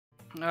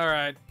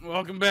Alright,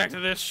 welcome back to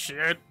this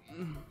shit.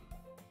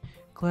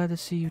 Glad to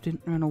see you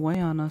didn't run away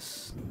on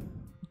us.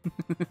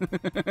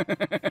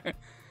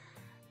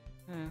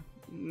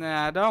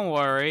 Nah, don't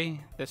worry.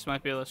 This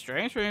might be a little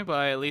strange for me, but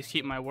I at least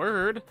keep my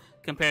word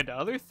compared to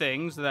other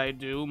things that I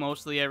do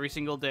mostly every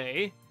single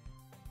day.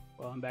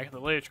 Well, I'm back at the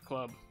Literature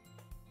Club.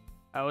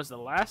 I was the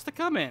last to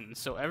come in,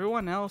 so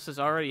everyone else is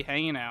already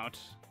hanging out.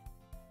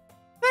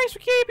 Thanks for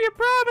keeping your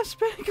promise,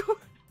 Penguin.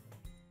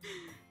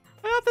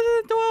 I hope this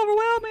isn't too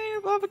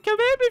overwhelming of a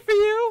commitment for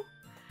you.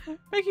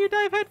 Making you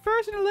dive head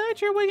first into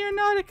literature when you're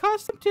not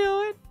accustomed to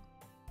it.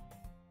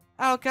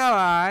 Oh, come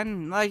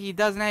on. Like he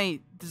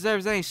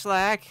deserves any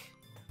slack.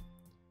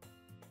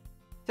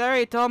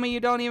 Terry told me you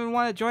don't even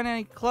want to join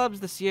any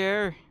clubs this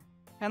year.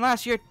 And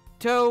last year,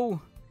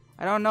 too.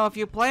 I don't know if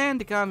you plan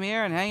to come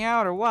here and hang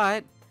out or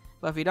what.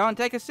 But if you don't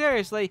take it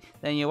seriously,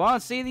 then you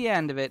won't see the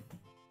end of it.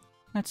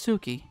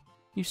 Natsuki,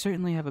 you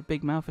certainly have a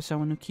big mouth for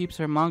someone who keeps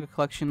her manga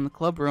collection in the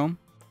club room.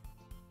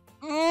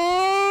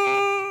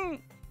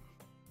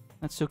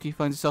 Natsuki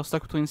finds herself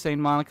stuck between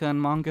saying Monica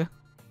and manga.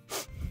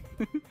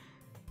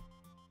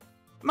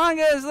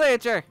 Manga is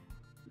literature!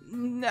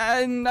 And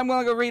I'm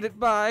gonna go read it,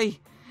 bye.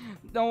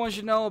 No one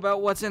should know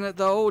about what's in it,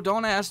 though.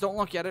 Don't ask, don't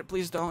look at it.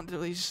 Please don't.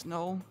 Please,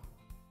 no.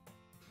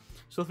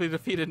 Swiftly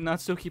defeated,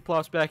 Natsuki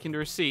plops back into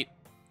her seat.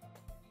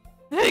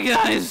 Hey,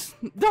 guys!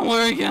 Don't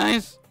worry,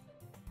 guys.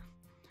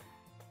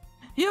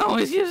 He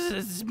always gives it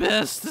his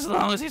best as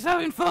long as he's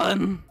having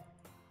fun.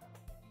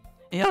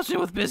 He helps me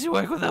with busy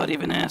work without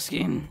even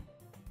asking.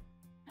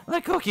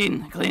 Like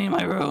cooking, cleaning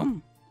my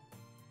room.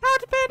 How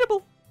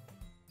dependable!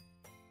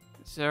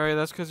 Sorry,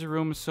 that's because your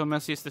room is so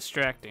messy it's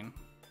distracting.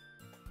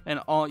 And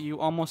you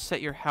almost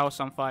set your house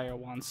on fire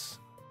once.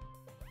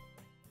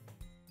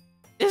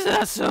 Is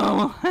that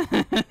so?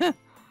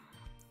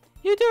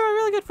 You two are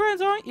really good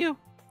friends, aren't you?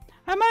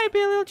 I might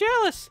be a little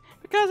jealous,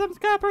 because I'm the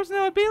kind of person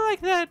that would be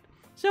like that.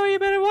 So you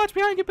better watch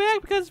behind your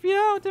back, because if you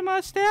don't, I'm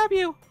gonna stab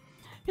you.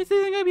 It's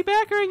either gonna be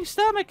back or in your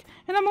stomach,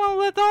 and I'm gonna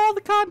let all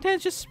the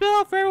contents just spill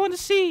out for everyone to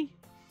see.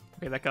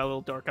 Okay, that got a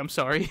little dark, I'm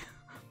sorry.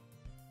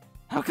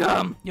 How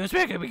come? You and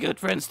Spare could be good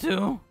friends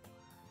too.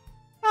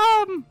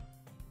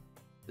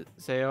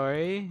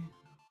 Sayori?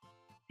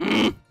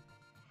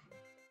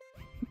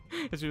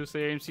 As you were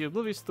saying, she's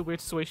oblivious to the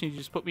weird situation you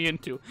just put me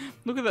into.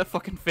 Look at that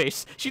fucking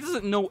face. She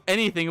doesn't know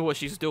anything of what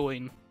she's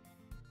doing.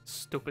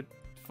 Stupid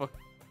fuck.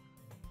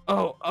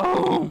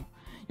 Oh!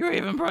 Yuri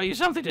even brought you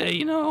something today,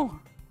 you know.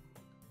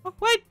 Oh,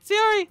 wait,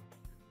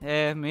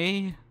 Sayori!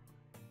 Me?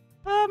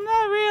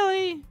 Not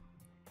really.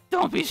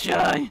 Don't be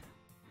shy.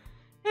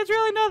 It's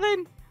really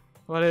nothing.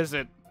 What is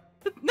it?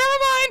 Never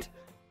mind!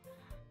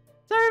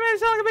 Sorry, made it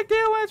sound like a big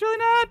deal when it's really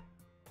not.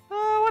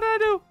 What did I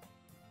do?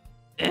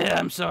 Yeah,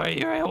 I'm sorry,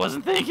 Yuri. I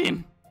wasn't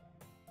thinking.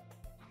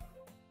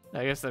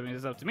 I guess that means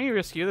it's up to me to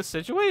rescue the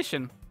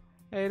situation.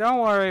 Hey, don't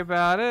worry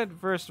about it.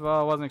 First of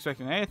all, I wasn't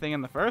expecting anything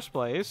in the first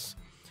place.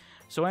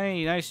 So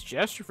any nice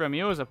gesture from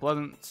you is a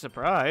pleasant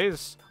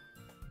surprise.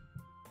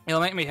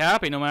 It'll make me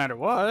happy no matter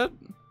what.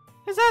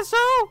 Is that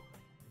so?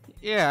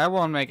 Yeah, I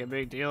won't make a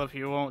big deal if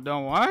you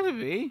don't want it to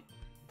be.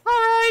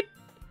 Alright.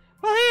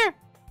 Well, here.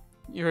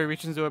 Yuri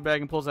reaches into her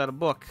bag and pulls out a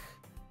book.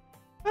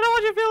 I don't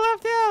want you to feel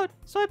left out,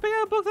 so I picked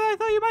out a book that I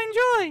thought you might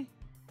enjoy.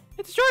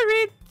 It's a short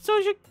read, so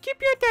it should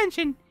keep your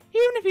attention,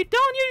 even if you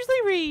don't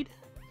usually read.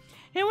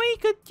 And we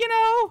could, you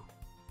know,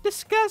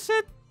 discuss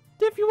it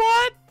if you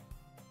want.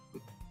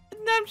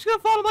 And I'm just gonna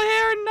follow my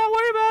hair and not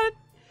worry about it.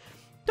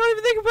 Don't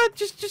even think about it,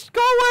 just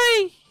go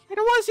away. I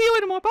don't want to see you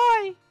anymore,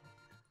 bye.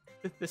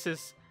 This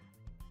is...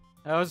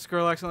 How is this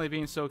girl accidentally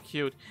being so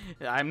cute?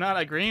 I'm not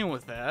agreeing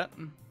with that.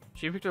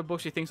 She picked up a book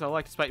she thinks I'll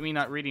like despite me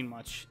not reading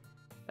much.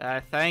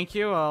 Thank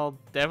you. I'll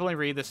definitely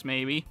read this,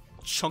 maybe.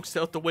 Chunks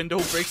out the window,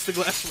 breaks the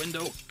glass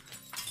window.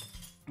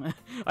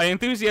 I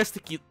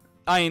enthusiastically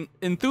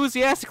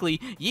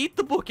yeet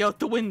the book out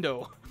the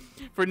window.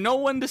 For no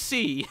one to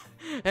see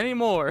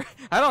anymore.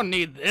 I don't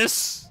need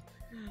this.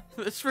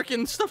 It's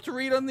freaking stuff to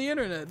read on the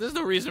internet. There's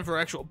no reason for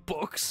actual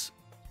books.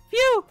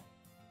 Phew!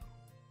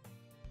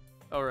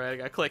 Alright, I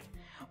gotta click.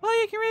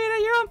 Well, you can read it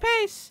at your own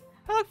pace.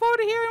 I look forward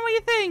to hearing what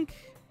you think.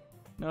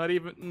 Not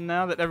even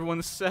now that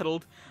everyone's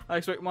settled, I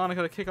expect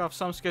Monica to kick off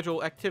some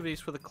scheduled activities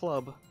for the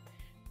club.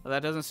 But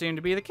that doesn't seem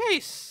to be the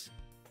case.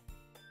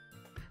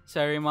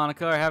 Sayori and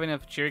Monica are having a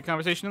cheery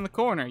conversation in the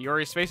corner.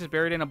 Yuri's face is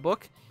buried in a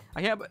book.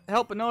 I can't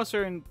help but notice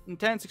her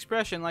intense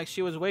expression like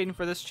she was waiting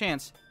for this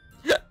chance.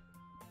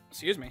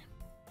 Excuse me.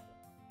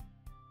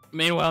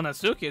 Meanwhile,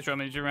 Natsuki is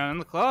rummaging around in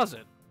the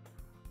closet.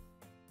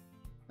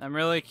 I'm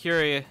really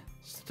curious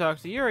to talk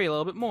to Yuri a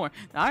little bit more.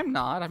 I'm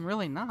not. I'm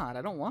really not.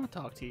 I don't want to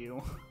talk to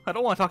you. I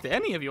don't want to talk to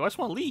any of you. I just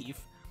want to leave.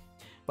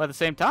 But at the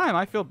same time,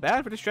 I feel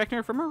bad for distracting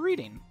her from her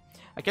reading.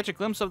 I catch a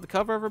glimpse of the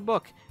cover of her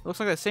book. It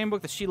looks like the same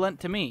book that she lent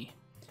to me.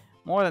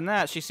 More than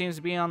that, she seems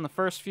to be on the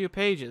first few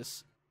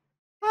pages.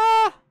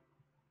 Ah!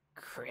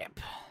 Crap.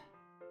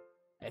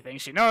 I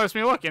think she noticed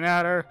me looking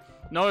at her.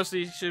 Noticed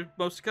she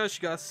most because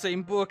she got the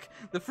same book.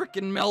 The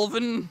frickin'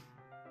 Melvin.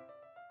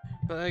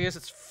 But I guess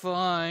it's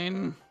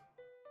fine.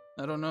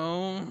 I don't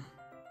know.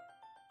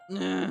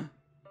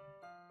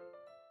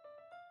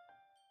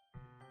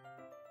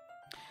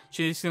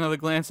 She takes another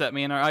glance at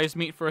me, and our eyes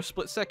meet for a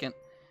split second.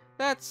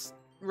 That's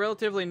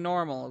relatively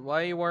normal.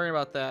 Why are you worrying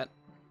about that?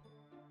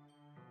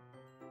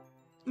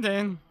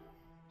 Then,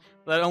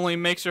 that only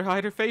makes her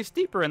hide her face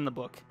deeper in the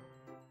book.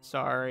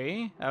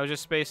 Sorry, I was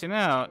just spacing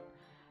out.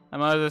 I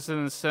might have just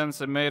in the sense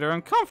that made her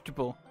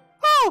uncomfortable.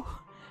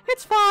 Oh,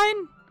 it's fine.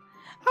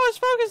 I was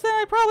focused and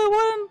I probably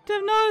wouldn't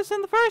have noticed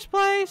in the first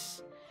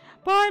place.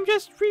 But I'm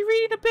just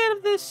rereading a bit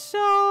of this,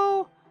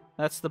 so...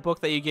 That's the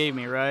book that you gave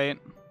me, right?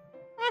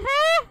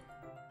 Mm-hmm.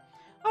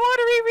 I want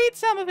to reread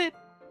some of it.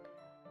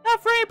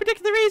 Not for any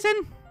particular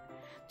reason.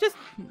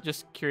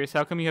 Just curious,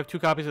 how come you have 2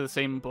 copies of the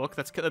same book?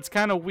 That's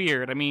kind of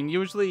weird. I mean,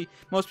 usually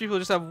most people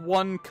just have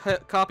 1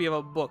 copy of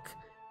a book.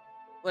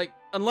 Like,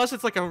 unless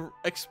it's like a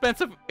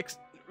expensive,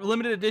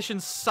 limited edition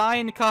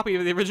signed copy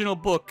of the original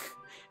book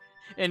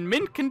in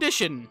mint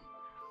condition.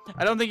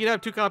 I don't think you'd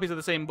have 2 copies of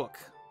the same book.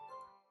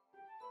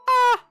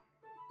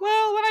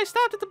 Well, when I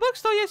stopped at the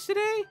bookstore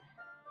yesterday,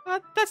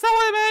 that's not what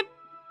I meant.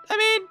 I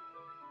mean,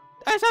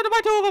 I stopped to buy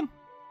 2 of them.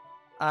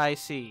 I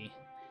see.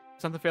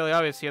 Something fairly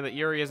obvious here that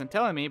Yuri isn't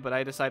telling me, but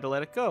I decide to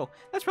let it go.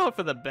 That's probably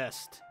for the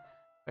best.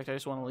 In fact, I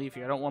just want to leave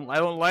here. I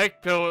don't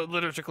like the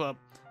Literature Club.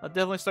 I'll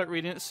definitely start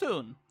reading it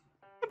soon.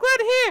 I'm glad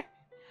to hear.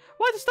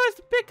 Once it starts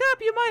to pick up,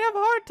 you might have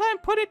a hard time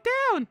putting it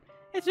down.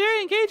 It's a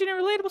very engaging and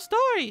relatable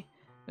story.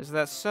 Is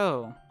that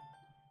so?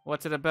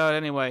 What's it about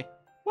anyway?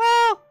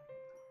 Well,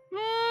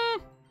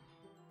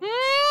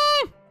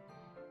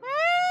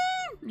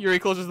 Yuri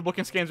closes the book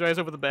and scans her eyes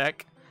over the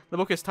back. The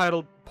book is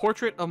titled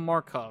Portrait of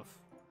Markov.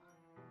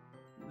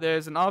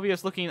 There's an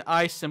obvious-looking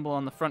eye symbol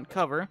on the front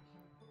cover.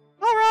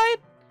 Alright.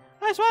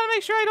 I just want to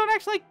make sure I don't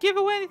actually give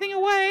anything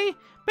away.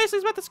 Basically,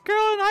 it's about this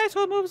girl in high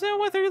school who moves in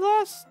with her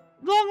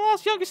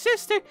long-lost younger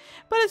sister,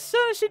 but as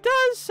soon as she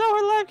does so,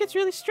 her life gets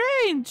really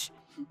strange.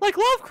 Like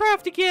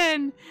Lovecraft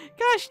again.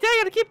 Gosh dang, I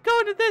gotta keep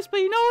going to this, but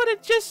you know what?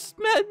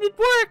 It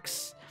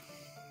works.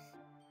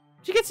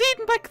 She gets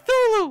eaten by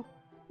Cthulhu.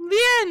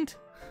 The end.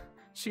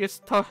 She gets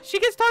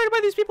targeted by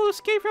these people who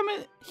escape from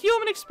a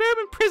human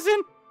experiment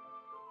prison.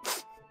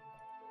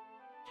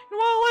 And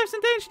while life's in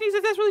danger, she needs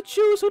to desperately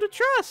choose who to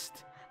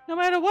trust. No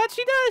matter what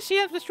she does, she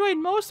ends up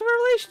destroying most of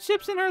her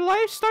relationships and her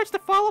life starts to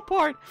fall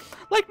apart.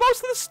 Like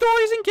most of the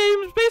stories and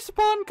games based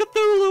upon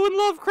Cthulhu and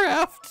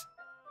Lovecraft.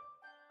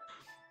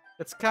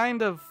 It's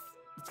kind of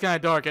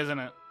dark, isn't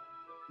it?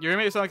 You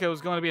made it sound like it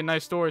was going to be a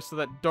nice story, so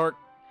that dark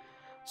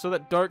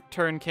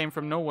turn came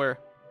from nowhere.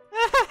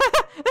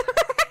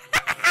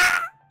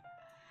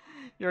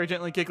 Yuri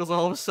gently giggles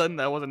all of a sudden.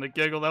 That wasn't a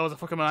giggle, that was a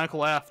fucking maniacal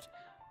laugh.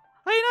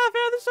 Are you not a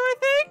fan of the story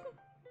thing?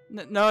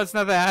 No, it's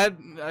not that.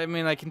 I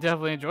mean, I can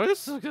definitely enjoy this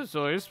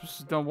story, so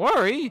don't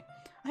worry.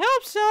 I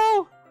hope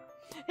so.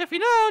 If you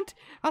don't,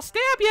 I'll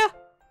stab you.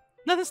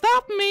 Nothing's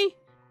stopping me.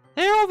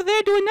 They're over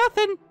there doing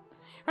nothing.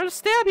 I'll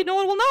stab you, no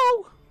one will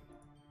know.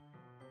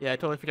 Yeah, I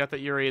totally forgot that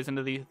Yuri is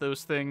into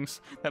those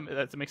things.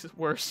 That makes it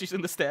worse. She's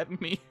into stabbing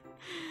me.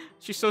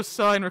 She's so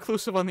shy and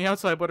reclusive on the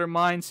outside, but her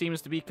mind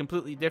seems to be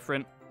completely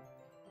different.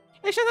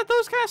 It's just that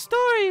those kind of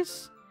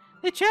stories,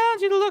 they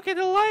challenge you to look at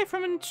life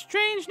from a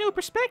strange new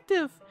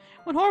perspective.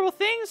 When horrible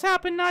things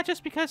happen, not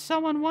just because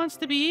someone wants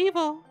to be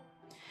evil,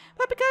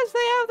 but because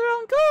they have their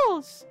own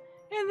goals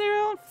and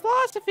their own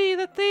philosophy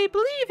that they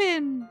believe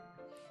in.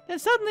 Then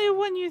suddenly,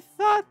 when you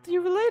thought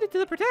you related to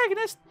the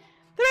protagonist,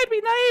 they might be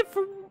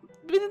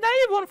the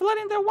naive one for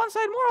letting their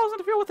one-sided morals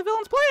interfere with the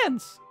villain's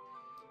plans.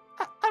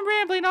 I'm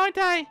rambling, aren't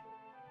I?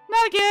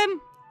 Not again.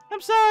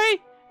 I'm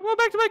sorry. I'm going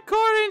back to my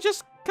corner and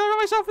just cover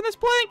myself in this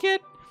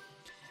blanket.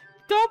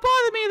 Don't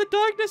bother me. The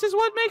darkness is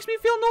what makes me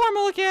feel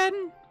normal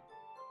again.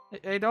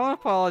 I don't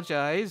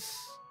apologize.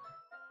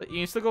 But you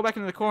can still go back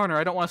into the corner.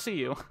 I don't want to see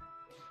you.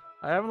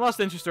 I haven't lost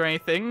interest or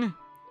anything.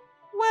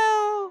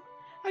 Well,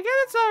 I guess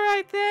it's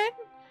alright then.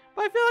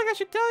 But I feel like I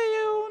should tell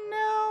you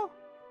now.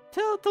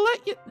 To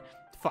let you...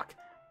 Fuck.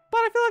 But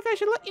I feel like I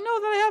should let you know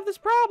that I have this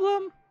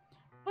problem.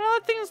 When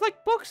other things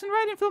like books and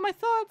writing fill my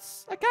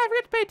thoughts, I kind of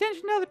forget to pay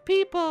attention to other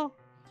people.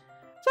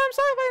 So I'm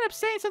sorry if I end up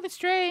saying something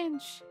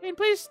strange. And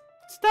please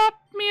stop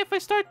me if I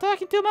start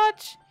talking too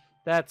much.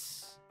 I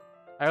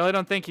really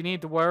don't think you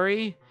need to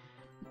worry.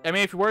 I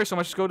mean, if you worry so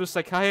much, just go to a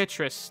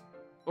psychiatrist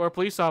or a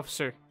police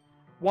officer.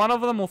 One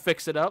of them will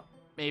fix it up,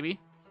 maybe.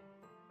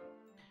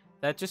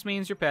 That just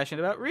means you're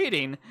passionate about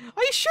reading.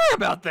 Are you sure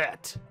about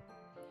that?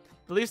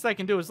 The least I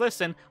can do is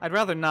listen. I'd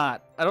rather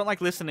not. I don't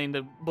like listening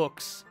to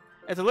books.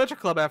 It's a literature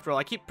club after all.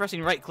 I keep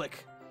pressing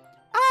right-click.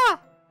 Ah!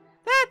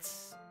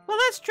 That's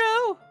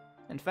true.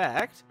 In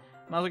fact,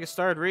 might as well get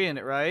started reading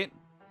it, right?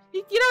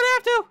 You don't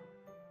have to.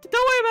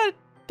 Don't worry about it.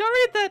 Don't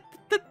read that.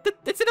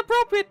 It's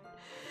inappropriate.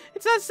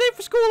 It's not safe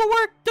for school or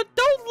work.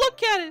 Don't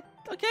look at it,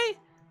 okay?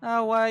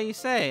 Oh, what are you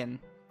saying?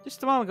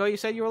 Just a moment ago, you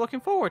said you were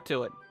looking forward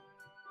to it.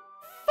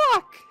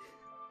 Fuck!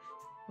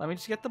 Let me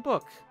just get the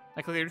book.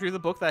 I quickly retrieve the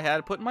book that I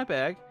had put in my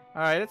bag.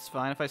 Alright, it's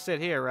fine if I sit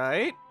here,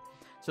 right?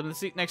 So I'm in the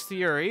seat next to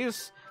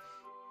Yuri's.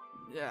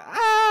 Yeah.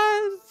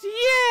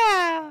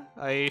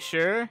 Are you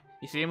sure?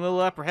 You seem a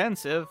little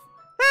apprehensive.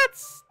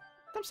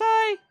 I'm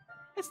sorry.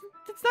 It's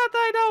not that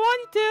I don't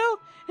want you to.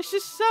 It's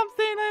just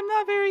something I'm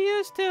not very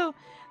used to.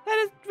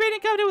 That is reading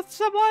company with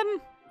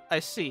someone. I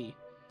see.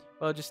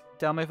 Well, just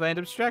tell me if I end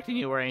up distracting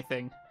you or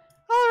anything.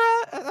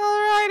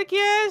 Alright, I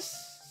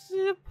guess.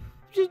 I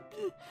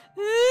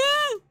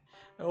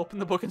open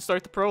the book and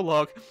start the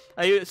prologue.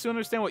 I soon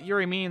understand what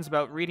Yuri means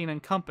about reading in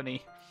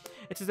company.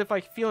 It's as if I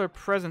feel her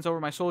presence over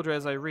my shoulder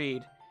as I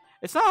read.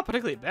 It's not a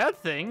particularly bad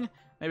thing,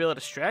 maybe a little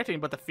distracting,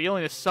 but the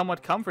feeling is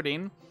somewhat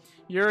comforting.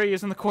 Yuri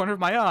is in the corner of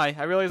my eye.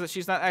 I realize that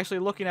she's not actually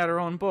looking at her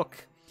own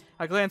book.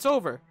 I glance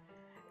over.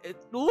 It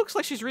looks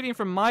like she's reading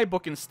from my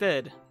book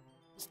instead.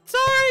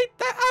 Sorry,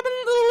 I'm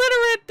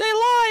illiterate.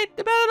 I lied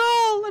about it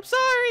all. I'm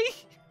sorry.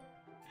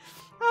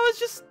 I was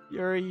just...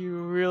 Yuri,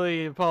 you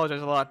really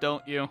apologize a lot,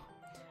 don't you?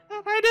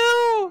 I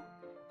do.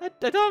 I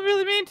don't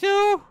really mean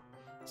to.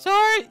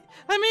 Sorry.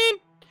 I mean,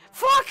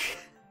 fuck.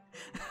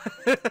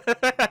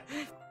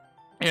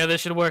 Yeah,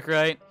 this should work,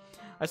 right?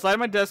 I slide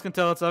my desk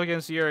until it's up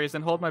against Yuri's,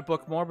 then hold my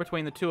book more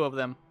between the two of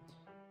them.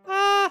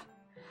 I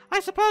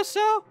suppose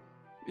so.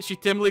 She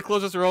timidly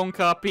closes her own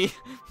copy.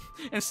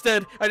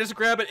 Instead, I just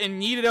grab it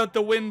and yeet it out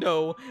the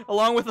window,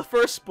 along with the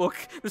first book.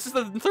 This is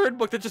the third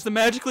book that just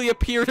magically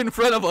appeared in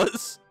front of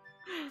us.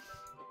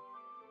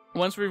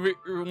 Once we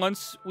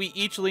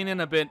each lean in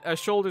a bit, our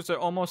shoulders are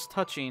almost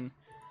touching.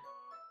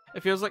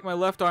 It feels like my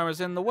left arm is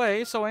in the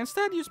way, so I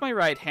instead use my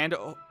right hand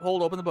to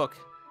hold open the book.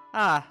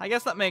 I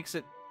guess that makes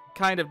it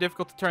kind of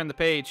difficult to turn the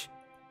page.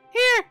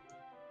 Here!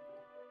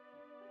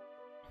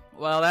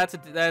 Well,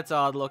 that's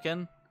odd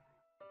looking.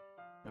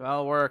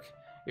 That'll work.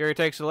 Yuri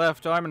takes the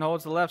left arm and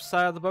holds the left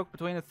side of the book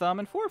between the thumb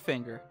and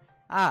forefinger.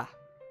 I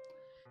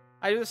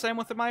do the same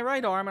with my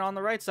right arm and on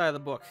the right side of the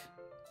book.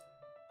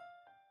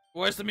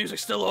 Why is the music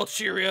still all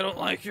cheery? I don't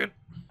like it.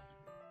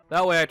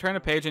 That way I turn the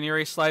page and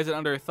Yuri slides it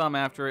under her thumb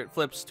after it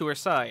flips to her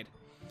side.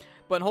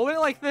 But holding it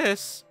like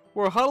this,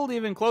 we're huddled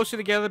even closer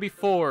together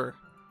before.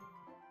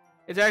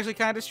 It's actually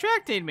kind of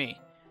distracting me.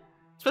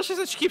 Especially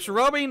since she keeps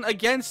rubbing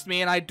against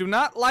me and I do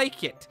not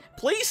like it.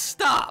 Please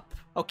stop,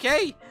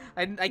 okay?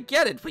 I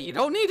get it, but you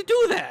don't need to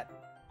do that.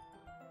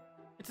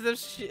 It's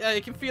as if I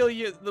can feel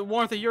the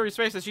warmth of Yuri's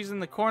face as she's in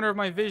the corner of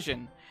my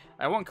vision.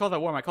 I won't call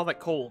that warm, I call that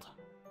cold.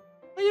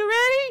 Are you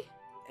ready?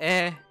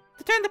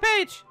 To turn the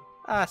page.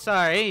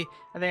 Sorry.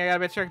 I think I got a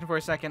bit distracted for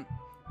a second.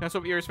 That's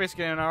what Yuri's face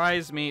again and our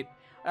eyes meet.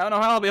 I don't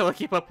know how I'll be able to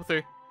keep up with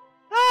her.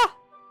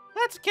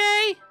 That's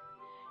okay.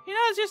 You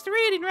know, it's just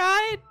reading,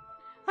 right?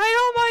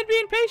 I don't mind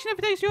being patient if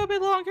it takes you a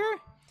bit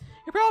longer.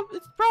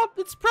 It's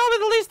probably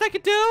the least I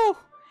could do.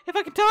 If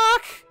I can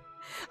talk.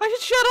 I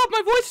should shut up,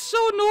 my voice is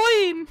so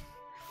annoying.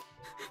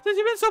 Since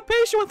you've been so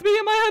patient with me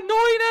and my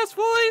annoying-ass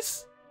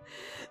voice.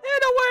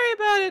 Don't worry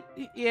about it.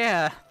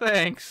 Yeah,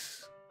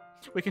 thanks.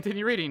 We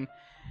continue reading.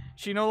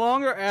 She no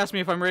longer asks me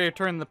if I'm ready to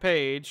turn the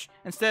page.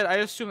 Instead, I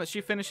assume that she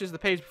finishes the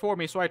page before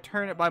me, so I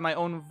turn it by my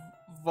own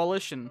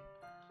volition.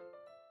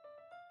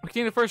 We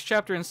continue the first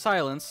chapter in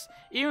silence.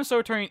 Even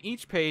so, turning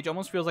each page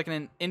almost feels like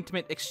an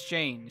intimate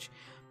exchange.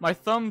 My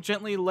thumb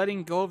gently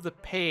letting go of the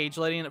page,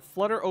 letting it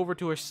flutter over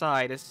to her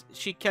side as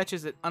she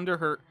catches it under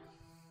her...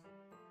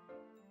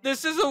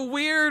 This is a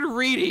weird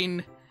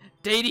reading.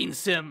 Dating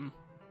sim.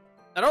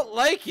 I don't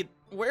like it.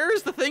 Where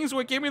is the things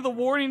that give me the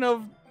warning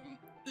of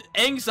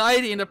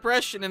anxiety and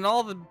depression and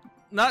all the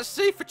not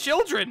safe for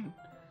children?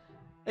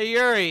 Hey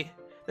Yuri,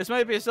 this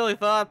might be a silly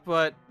thought,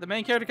 but the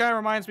main character kind of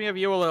reminds me of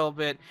you a little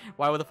bit.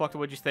 Why the fuck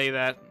would you say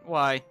that?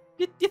 Why?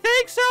 You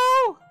think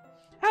so?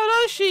 How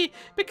does she?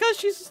 Because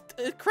she's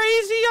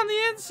crazy on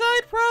the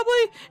inside,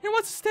 probably, and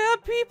wants to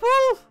stab people?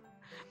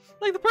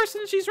 Like the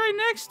person she's right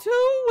next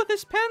to with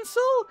his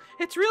pencil?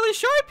 It's really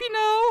sharp, you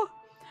know.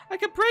 I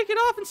could break it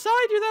off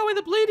inside you, that way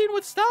the bleeding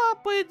would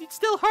stop, but it'd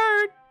still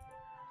hurt.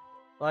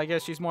 Well, I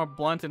guess she's more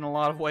blunt in a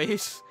lot of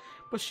ways,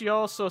 but she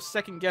also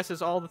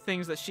second-guesses all the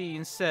things that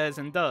she says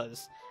and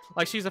does.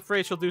 Like she's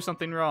afraid she'll do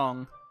something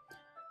wrong.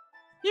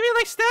 You mean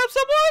like stab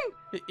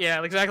someone?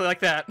 Yeah, exactly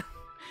like that.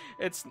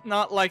 It's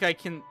not like I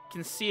can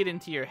see it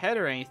into your head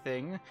or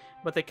anything,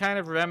 but they kind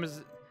of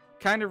reminiscent.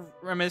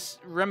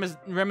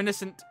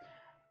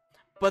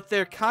 But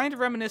they're kind of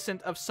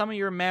reminiscent of some of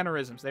your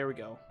mannerisms. There we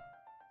go.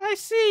 I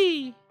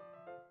see.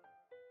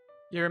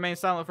 You remain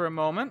silent for a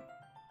moment.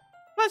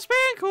 But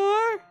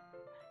Spankor,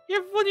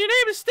 your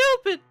name is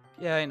stupid.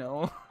 Yeah, I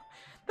know.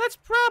 That's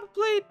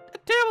probably a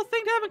terrible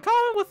thing to have in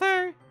common with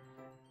her.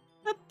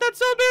 That's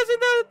so embarrassing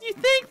that you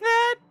think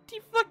that,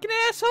 you fucking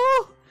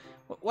asshole.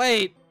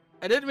 Wait,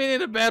 I didn't mean it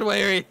in a bad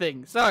way or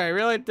anything. Sorry, I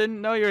really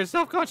didn't know you were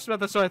self-conscious about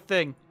this sort of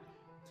thing.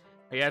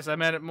 I guess I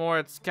meant it more,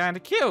 it's kind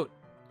of cute.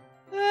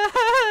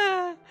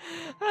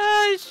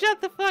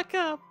 Shut the fuck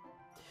up.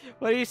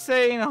 What are you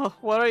saying?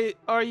 What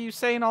are you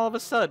saying all of a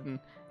sudden?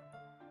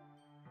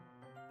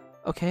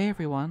 Okay,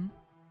 everyone.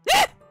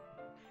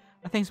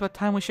 I think it's about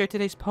time we share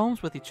today's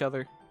poems with each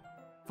other.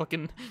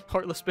 Fucking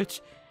heartless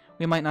bitch.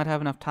 We might not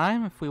have enough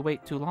time if we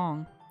wait too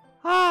long.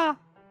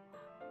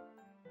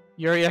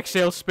 Yuri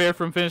exhales, spared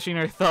from finishing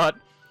her thought.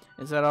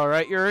 Is that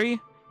alright, Yuri?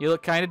 You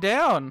look kinda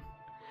down.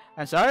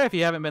 I'm sorry if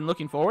you haven't been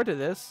looking forward to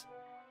this.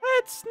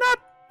 It's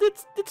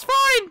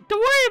fine. Don't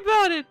worry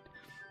about it.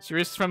 She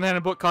reaches from the hand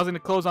of book, causing the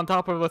clothes on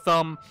top of her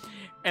thumb.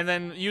 and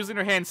then using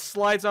her hand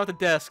slides off the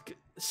desk,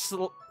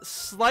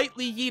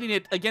 slightly yeeting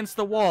it against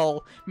the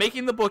wall,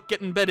 making the book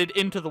get embedded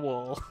into the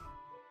wall.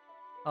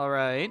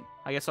 Alright,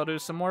 I guess I'll do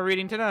some more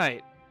reading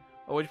tonight.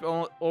 Or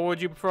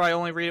would you prefer I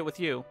only read it with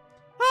you?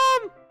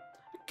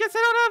 Guess I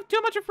don't have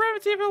too much of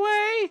preference either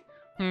way.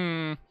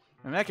 In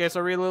that case,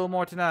 I'll read a little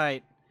more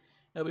tonight.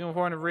 It'll be more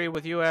fun to read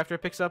with you after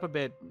it picks up a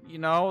bit. You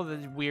know, the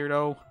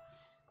weirdo.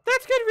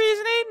 That's good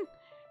reasoning.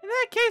 In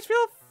that case,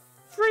 feel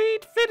free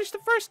to finish the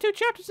first 2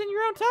 chapters in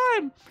your own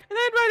time, and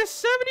then write a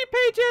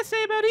 70-page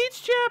essay about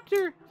each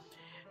chapter,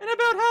 and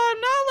about how I'm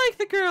not like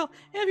the girl,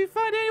 and if you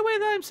find any way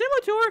that I'm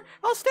similar to her,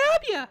 I'll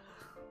stab you.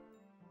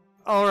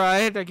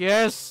 Alright, I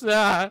guess.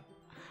 I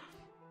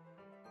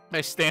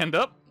stand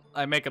up,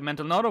 I make a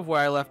mental note of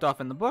where I left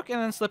off in the book,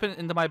 and then slip it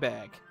into my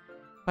bag.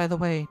 By the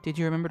way, did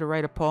you remember to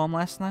write a poem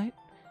last night?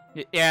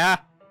 Yeah.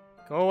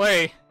 Go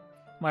away.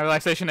 My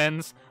relaxation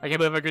ends. I can't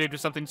believe I agreed to do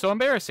something so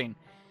embarrassing.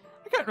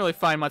 I can't really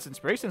find much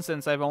inspiration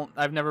since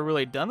I've never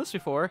really done this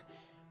before.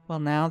 Well,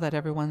 now that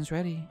everyone's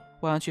ready,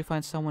 why don't you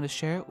find someone to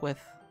share it with?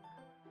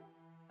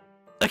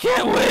 I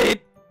can't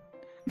wait!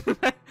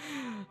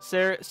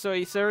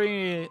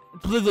 Sayori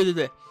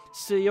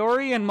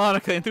and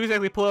Monica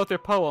enthusiastically pull out their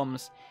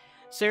poems.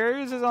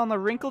 Sayori's is on the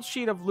wrinkled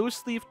sheet of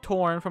loose leaf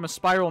torn from a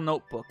spiral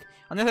notebook.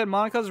 On the other hand,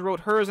 Monica's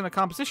wrote hers in a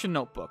composition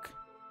notebook.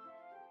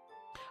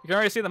 I can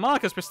already see the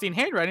Monica's pristine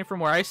handwriting from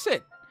where I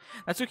sit.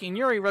 Natsuki and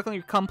Yuri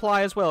reluctantly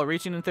comply as well,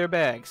 reaching into their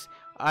bags.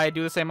 I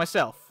do the same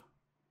myself.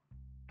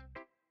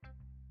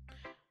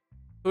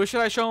 Who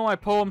should I show my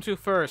poem to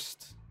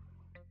first?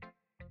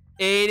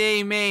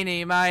 Eeny,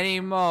 meeny, miny,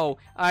 mo.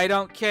 I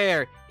don't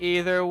care.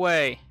 Either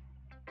way.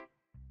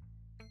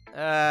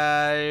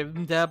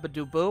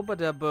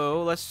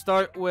 Dabba-doo-boo-ba-da-boo. Let's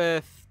start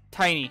with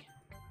Tiny.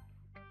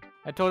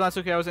 I told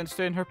Natsuki I was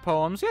interested in her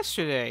poems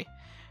yesterday.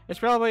 It's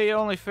probably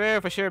only fair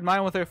if I shared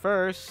mine with her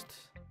first.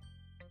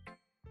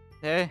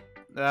 Aye.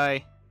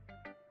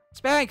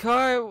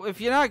 Spankor,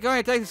 if you're not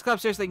going to take this club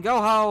seriously,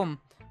 go home.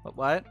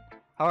 What?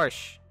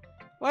 Harsh.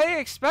 Why do you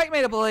expect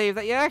me to believe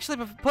that you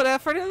actually put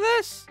effort into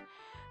this?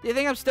 Do you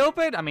think I'm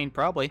stupid? I mean,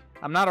 probably.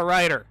 I'm not a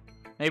writer.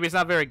 Maybe it's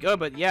not very good,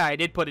 but yeah, I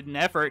did put it in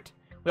effort.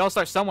 We all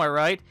start somewhere,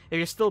 right? If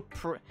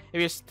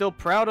you're still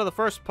proud of the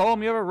first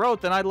poem you ever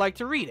wrote, then I'd like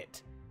to read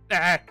it.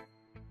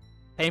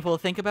 Painful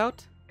to think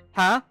about?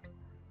 Huh?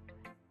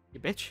 You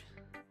bitch.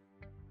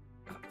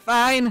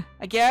 Fine,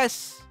 I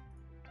guess.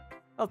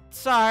 Oh,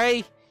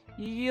 sorry.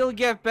 You'll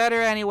get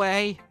better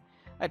anyway.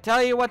 I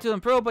tell you what to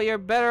improve, but you're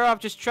better off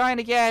just trying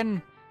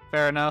again.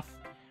 Fair enough.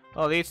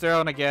 Well, each their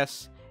own, I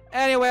guess.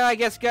 Anyway, I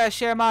guess gotta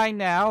share mine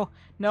now.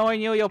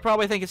 Knowing you'll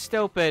probably think it's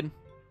stupid.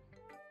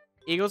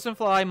 Eagles can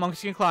fly,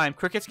 monkeys can climb,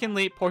 crickets can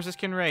leap, horses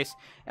can race,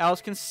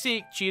 owls can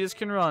seek, cheetahs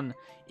can run.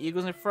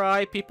 Eagles can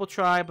fly, people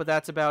try, but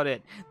that's about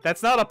it.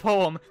 That's not a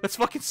poem. That's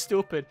fucking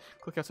stupid.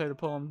 Click outside the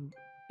poem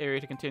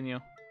area to continue.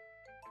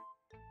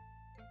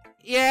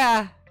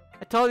 Yeah,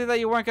 I told you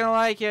that you weren't gonna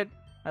like it.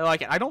 I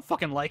like it. I don't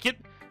fucking like it.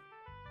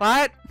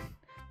 What?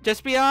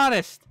 Just be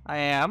honest. I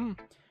am.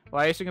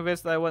 Why are you so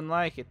convinced that I wouldn't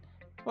like it?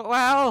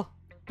 Well,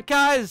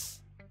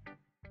 because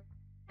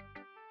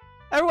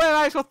everyone in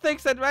high school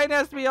thinks that writing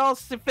has to be all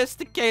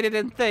sophisticated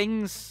and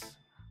things.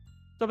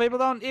 So people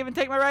don't even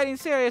take my writing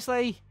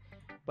seriously.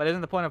 But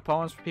isn't the point of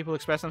poems for people to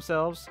express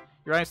themselves?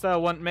 Your writing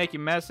style wouldn't make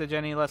your message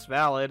any less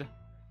valid.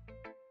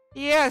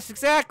 Yes,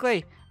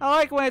 exactly. I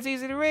like when it's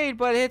easy to read,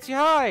 but it hits you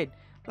hard.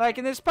 Like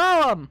in this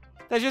poem.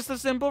 That's just a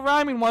simple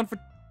rhyming one for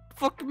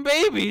fucking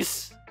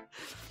babies.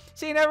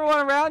 Seeing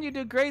everyone around you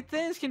do great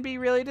things can be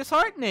really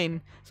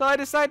disheartening. So I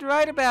decided to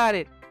write about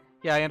it.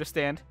 Yeah, I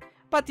understand.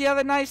 But the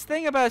other nice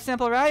thing about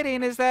simple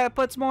writing is that it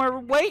puts more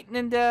weight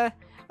on the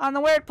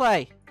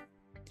wordplay.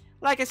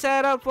 Like I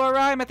set out for a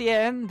rhyme at the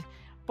end,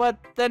 but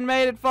then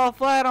made it fall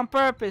flat on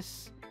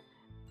purpose.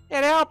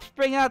 It helps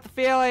bring out the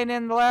feeling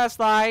in the last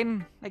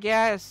line, I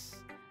guess.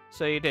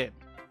 So you did.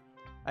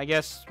 I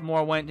guess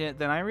more went in it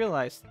than I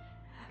realized.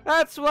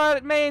 That's what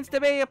it means to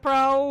be a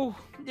pro.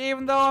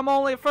 Even though I'm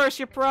only a first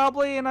year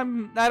probably,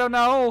 and I don't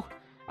know.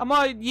 I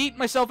might yeet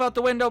myself out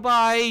the window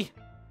by.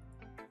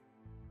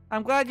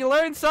 I'm glad you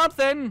learned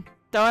something.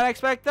 Don't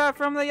expect that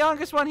from the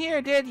youngest one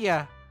here, did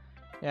ya?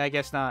 Yeah, I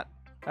guess not.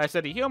 I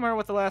said to humor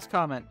with the last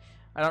comment.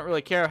 I don't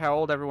really care how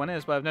old everyone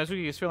is, but if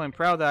Natsuki is feeling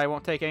proud that I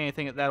won't take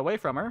anything that away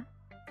from her.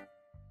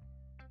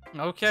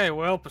 Okay,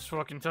 well, it's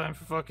fucking time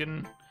for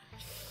fucking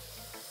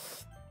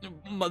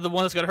the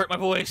one that's gonna hurt my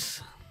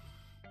voice.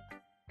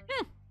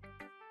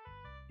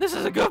 This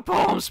is a good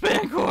poem,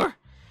 Spankor.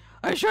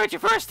 I sure it's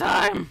your first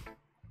time.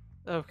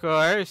 Of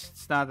course,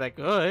 it's not that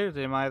good.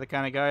 Am I the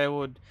kind of guy who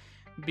would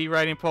be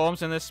writing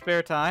poems in this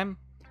spare time?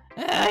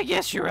 I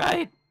guess you're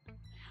right.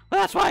 Well,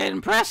 that's why it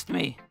impressed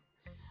me.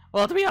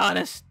 Well, to be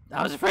honest,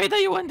 I was afraid that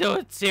you wouldn't do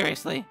it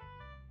seriously.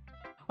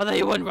 Or that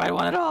you wouldn't write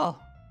one at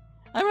all.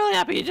 I'm really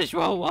happy you just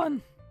wrote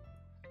one.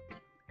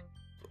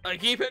 I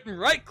keep hitting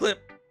right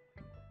clip.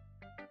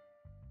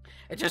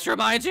 It just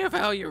reminds you of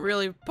how you're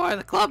really part of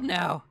the club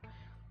now.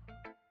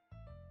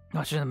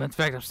 Not sure, in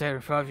fact, I'm standing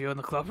in front of you in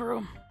the club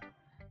room.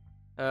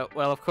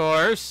 Well, of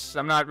course.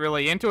 I'm not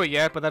really into it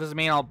yet, but that doesn't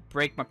mean I'll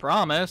break my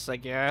promise, I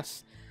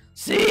guess.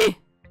 See?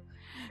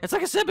 It's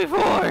like I said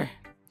before.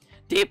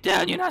 Deep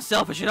down, you're not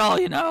selfish at all,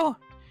 you know?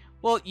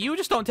 Well, you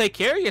just don't take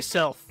care of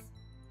yourself.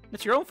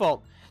 That's your own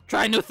fault.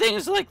 Try new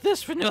things like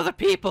this for new other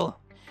people.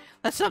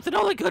 That's something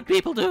only good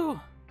people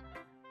do.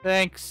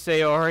 Thanks,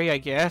 Sayori, I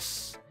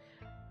guess.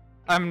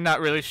 I'm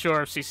not really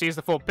sure if she sees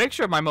the full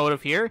picture of my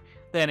motive here.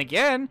 Then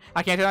again,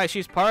 I can't deny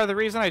she's part of the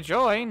reason I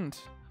joined.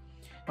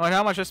 Knowing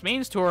how much this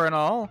means to her and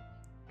all.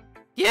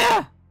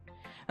 Yeah!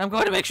 I'm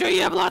going to make sure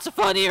you have lots of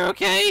fun here,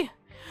 okay?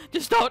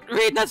 Just don't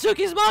read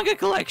Natsuki's manga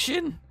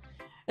collection.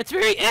 It's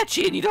very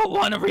ecchi and you don't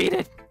want to read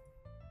it.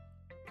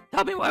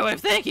 Tell me my way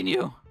of thanking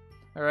you.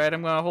 Alright,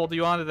 I'm gonna hold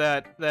you on to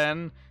that,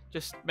 then.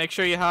 Just make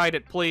sure you hide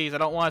it, please. I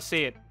don't want to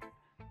see it.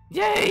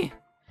 Yay!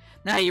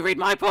 Now you read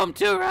my poem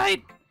too,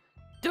 right?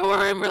 Don't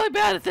worry, I'm really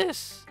bad at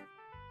this.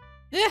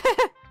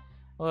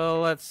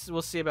 Well,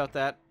 we'll see about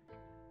that.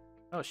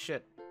 Oh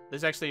shit.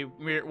 There's actually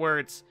weird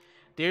words.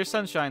 Dear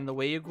sunshine, the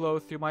way you glow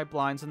through my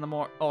blinds in the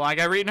morning. Oh, I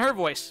gotta read in her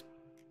voice.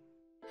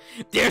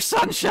 Dear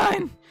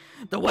sunshine,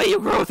 the way you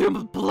glow through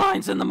my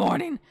blinds in the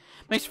morning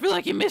makes me feel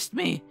like you missed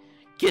me.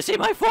 Kissing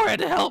my forehead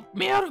to help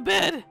me out of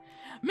bed.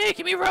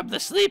 Making me rub the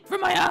sleep from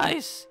my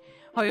eyes.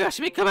 How you ask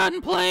me to come out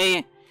and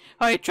play.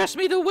 How you trust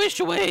me to wish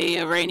away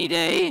a rainy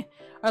day.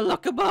 I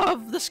look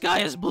above, the sky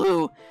is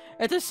blue.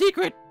 It's a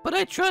secret, but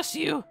I trust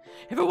you.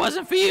 If it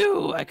wasn't for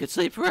you, I could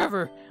sleep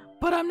forever.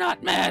 But I'm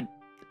not mad.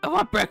 I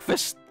want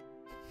breakfast.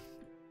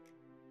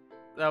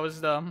 That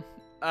was dumb.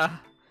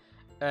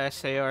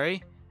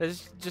 Sayori.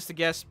 This is just a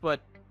guess,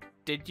 but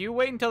did you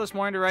wait until this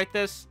morning to write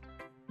this?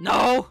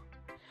 No.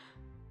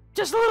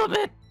 Just a little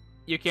bit.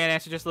 You can't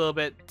answer just a little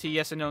bit to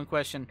yes and no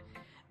question.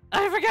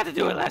 I forgot to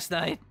do it last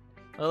night.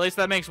 Well, at least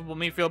that makes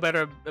me feel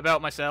better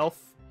about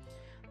myself.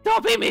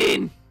 Don't be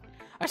mean.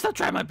 I still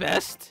try my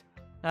best.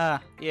 Yeah.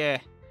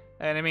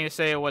 I didn't mean to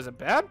say it was a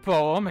bad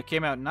poem. It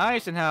came out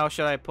nice, and how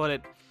should I put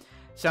it?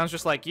 Sounds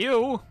just like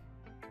you.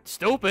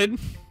 Stupid.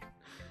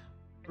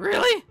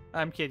 Really?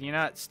 I'm kidding. You're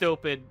not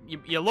stupid.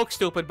 You look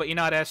stupid, but you're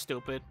not as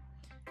stupid.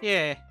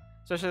 Yeah.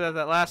 Especially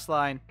that last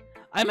line.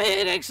 I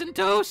made eggs and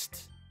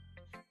toast.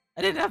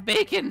 I didn't have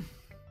bacon.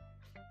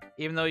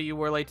 Even though you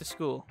were late to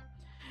school.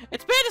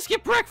 It's bad to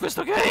skip breakfast,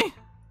 okay?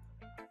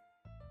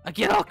 I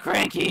get all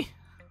cranky.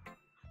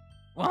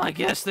 Well, I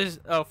guess there's...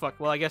 Oh, fuck.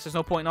 Well, I guess there's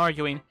no point in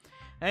arguing.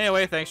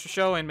 Anyway, thanks for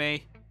showing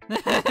me.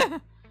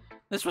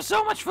 This was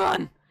so much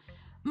fun.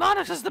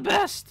 Monix is the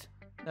best.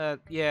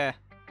 Yeah.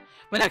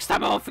 But next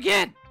time I won't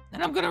forget.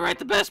 And I'm gonna write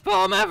the best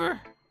poem ever.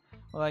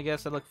 Well, I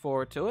guess I look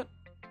forward to it.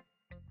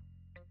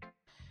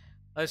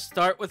 Let's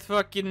start with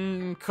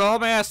fucking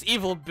calm-ass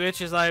evil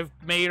bitch as I've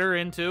made her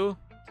into.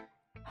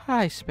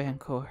 Hi,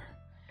 Spancor.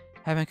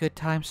 Having a good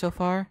time so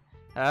far?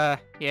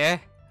 Yeah,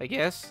 I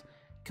guess.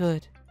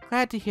 Good.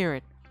 Glad to hear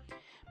it.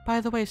 By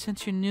the way,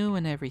 since you're new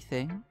and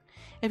everything,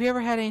 have you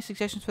ever had any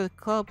suggestions for the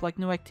club, like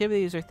new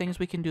activities or things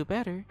we can do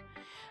better?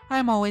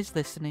 I'm always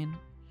listening.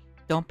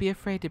 Don't be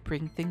afraid to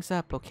bring things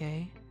up,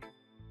 okay?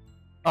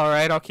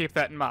 Alright, I'll keep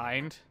that in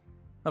mind.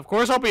 Of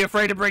course I'll be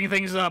afraid to bring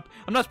things up.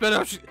 I'm much better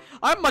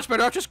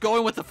off just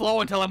going with the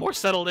flow until I'm more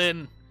settled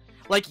in.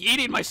 Like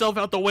eating myself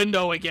out the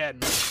window again.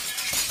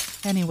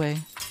 Anyway,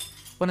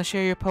 wanna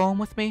share your poem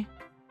with me?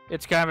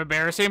 It's kind of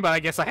embarrassing, but I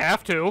guess I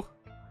have to.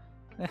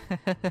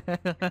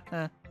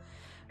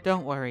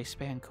 Don't worry,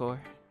 Spancor.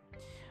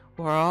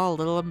 We're all a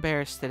little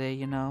embarrassed today,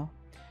 you know.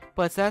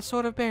 But it's that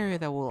sort of barrier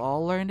that we'll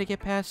all learn to get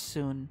past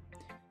soon.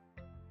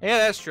 Yeah,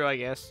 that's true, I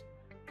guess.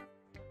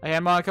 I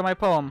hand Monica my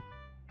poem.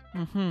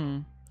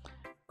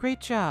 Great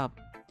job.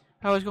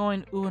 I was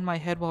going ooh in my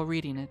head while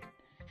reading it.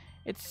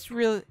 It's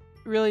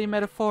really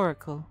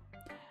metaphorical.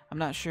 I'm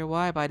not sure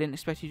why, but I didn't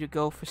expect you to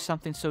go for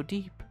something so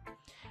deep.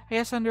 I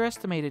guess I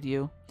underestimated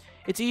you.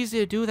 It's easy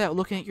to do that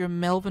looking at your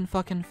Melvin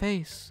fucking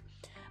face.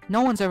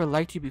 No one's ever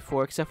liked you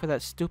before except for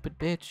that stupid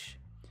bitch.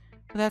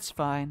 But that's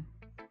fine.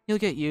 You'll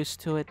get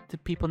used to it, to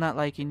people not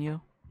liking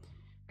you.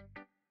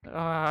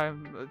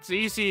 It's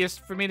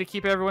easiest for me to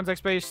keep everyone's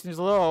expectations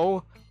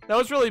low. That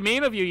was really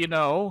mean of you, you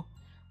know.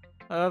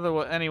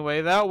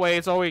 Anyway, that way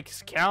it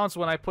always counts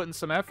when I put in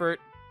some effort.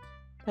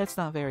 That's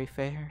not very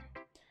fair.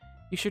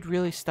 You should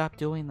really stop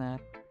doing that.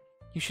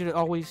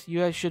 You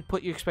guys should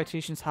put your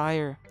expectations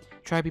higher.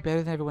 Try to be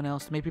better than everyone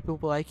else to make people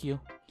like you.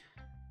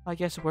 I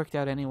guess it worked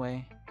out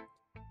anyway.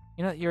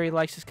 You know that Yuri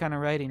likes this kind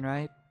of writing,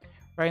 right?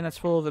 Writing that's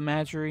full of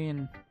imagery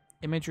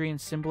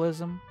and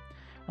symbolism.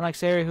 Unlike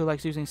Sayori, who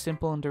likes using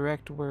simple and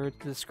direct words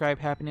to describe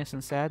happiness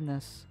and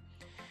sadness.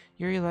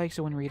 Yuri likes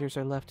it when readers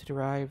are left to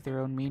derive their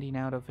own meaning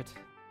out of it.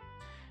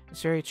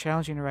 It's very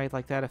challenging to write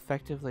like that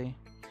effectively,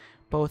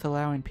 both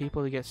allowing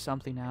people to get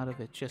something out of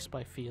it just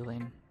by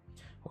feeling,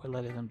 or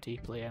letting them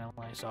deeply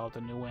analyze all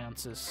the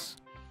nuances.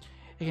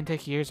 It can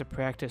take years of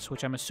practice,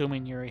 which I'm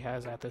assuming Yuri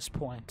has at this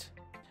point.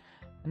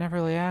 I never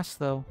really asked,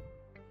 though.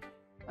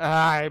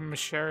 I'm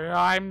sure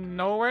I'm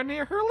nowhere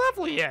near her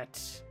level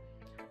yet.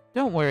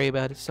 Don't worry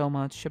about it so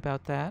much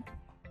about that.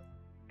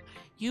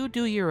 You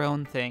do your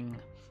own thing.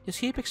 Just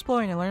keep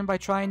exploring and learn by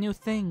trying new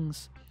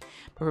things.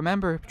 But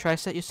remember, try to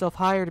set yourself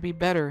higher to be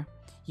better.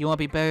 You want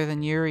to be better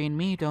than Yuri and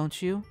me,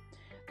 don't you?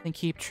 Then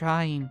keep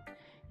trying,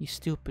 you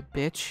stupid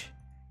bitch.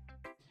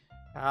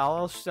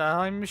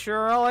 I'm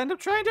sure I'll end up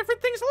trying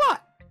different things a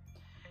lot.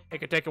 It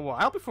could take a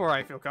while before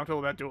I feel comfortable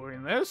about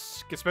doing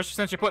this, especially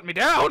since you're putting me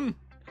down.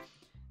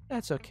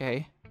 That's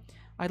okay.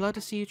 I'd love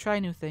to see you try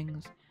new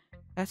things.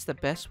 That's the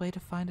best way to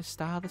find a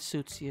style that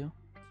suits you.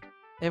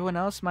 Everyone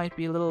else might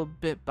be a little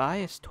bit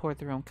biased toward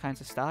their own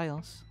kinds of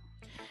styles,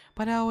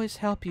 but I always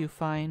help you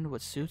find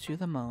what suits you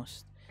the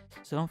most.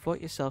 So don't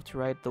force yourself to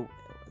write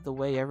the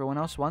way everyone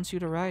else wants you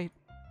to write.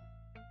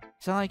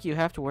 It's not like you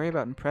have to worry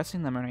about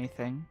impressing them or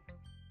anything.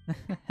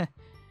 But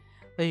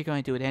you're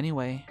going to do it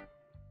anyway,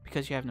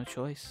 because you have no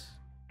choice.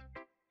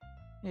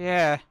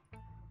 Yeah.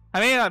 I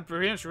mean, I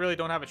pretty much really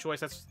don't have a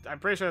choice. I'm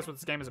pretty sure that's what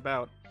this game is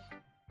about.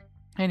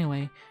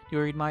 Anyway, do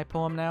you read my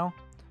poem now?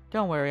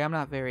 Don't worry, I'm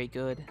not very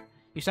good.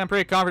 You sound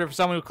pretty confident for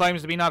someone who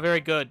claims to be not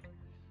very good.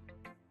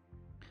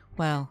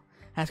 Well,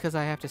 that's because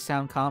I have to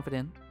sound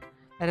confident.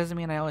 That doesn't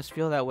mean I always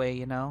feel that way,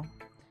 you know?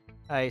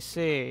 I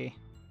see.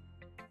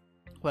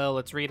 Well,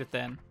 let's read it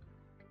then.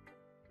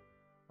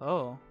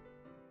 Oh.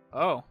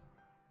 Oh.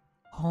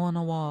 Hole in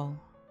a wall.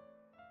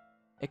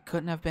 It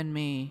couldn't have been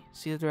me.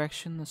 See the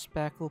direction the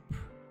spackle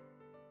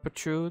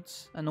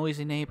protrudes? A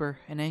noisy neighbor,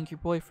 an angry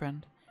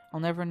boyfriend. I'll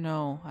never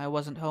know I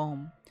wasn't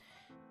home.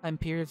 I'm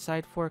peered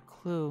aside for a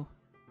clue.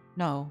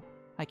 No,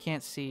 I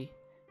can't see.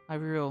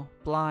 I'm real,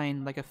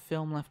 blind, like a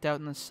film left out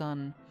in the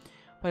sun.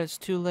 But it's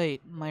too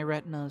late. My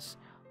retina's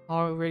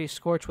already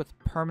scorched with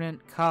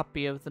permanent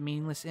copy of the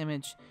meaningless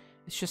image.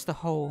 It's just a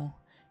hole.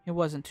 It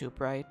wasn't too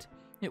bright.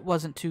 It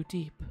wasn't too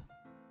deep.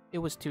 It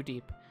was too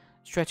deep,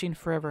 stretching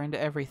forever into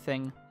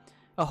everything.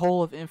 A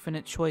hole of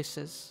infinite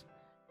choices.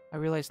 I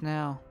realize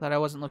now that I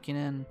wasn't looking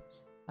in.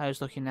 I was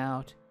looking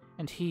out.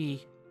 And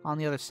he, on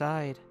the other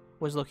side,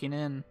 was looking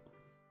in.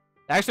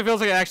 It actually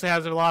feels like it actually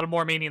has a lot of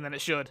more meaning than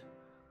it should.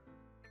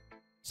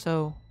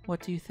 So,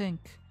 what do you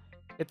think?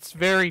 It's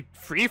very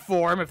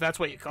freeform, if that's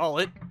what you call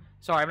it.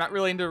 Sorry, I'm not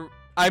really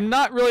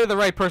the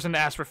right person to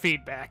ask for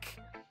feedback.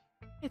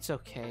 It's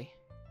okay.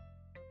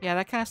 Yeah,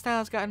 that kind of style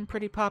has gotten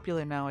pretty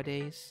popular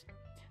nowadays.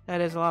 That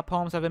is, a lot of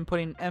poems have been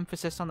putting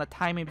emphasis on the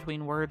timing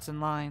between words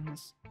and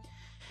lines.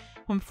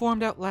 When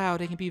formed out loud,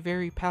 it can be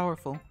very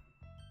powerful.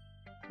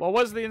 What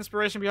was the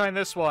inspiration behind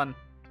this one?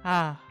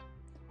 Well,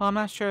 I'm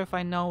not sure if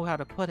I know how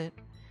to put it.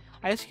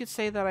 I guess you could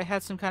say that I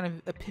had some kind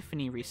of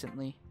epiphany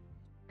recently.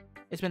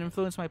 It's been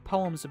influenced my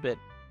poems a bit.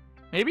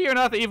 Maybe you're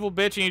not the evil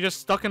bitch and you're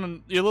just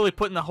you're literally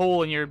put in the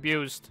hole and you're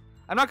abused.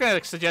 I'm not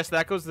gonna suggest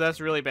that because that's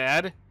really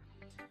bad.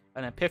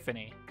 An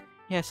epiphany.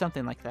 Yeah,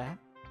 something like that.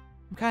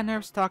 I'm kind of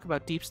nervous to talk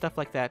about deep stuff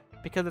like that,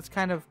 because it's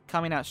kind of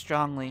coming out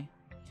strongly.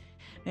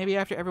 Maybe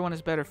after everyone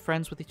is better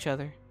friends with each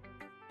other.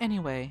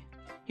 Anyway,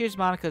 here's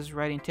Monica's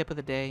writing tip of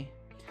the day.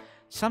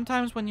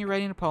 Sometimes when you're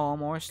writing a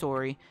poem or a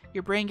story,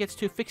 your brain gets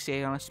too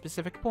fixated on a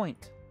specific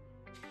point.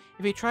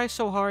 If you try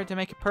so hard to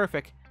make it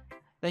perfect,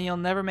 then you'll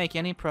never make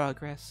any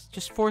progress.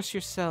 Just force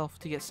yourself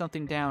to get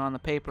something down on the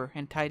paper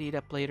and tidy it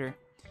up later.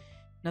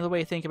 Another way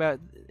to think about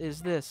it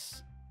is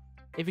this.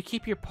 If you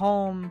keep your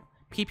pen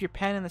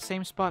in the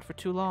same spot for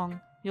too long,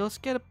 you'll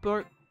just get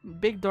a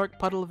big dark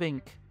puddle of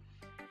ink.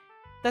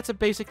 That's a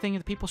basic thing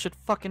that people should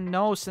fucking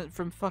know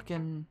from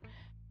fucking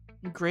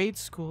grade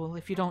school.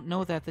 If you don't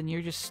know that, then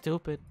you're just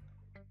stupid.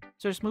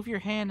 So just move your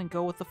hand and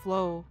go with the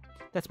flow.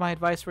 That's my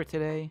advice for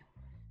today.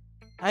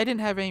 I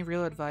didn't have any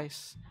real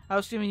advice. I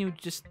was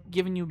just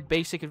giving you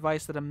basic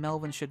advice that a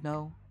Melvin should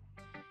know.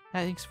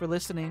 Thanks for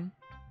listening.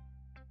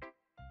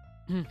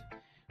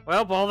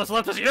 Well, all that's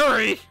left is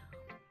Yuri!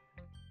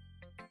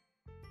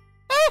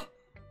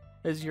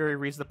 As Yuri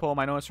reads the poem,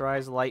 I notice her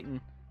eyes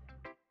lighten.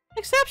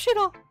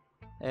 Exceptional!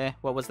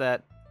 What was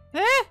that?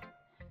 Did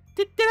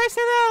I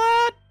say that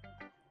out loud?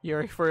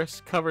 Yuri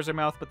first covers her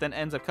mouth, but then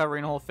ends up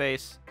covering her whole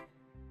face.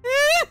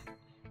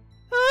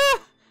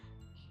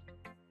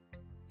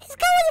 He's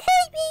going to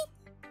hate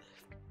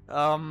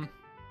me!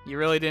 You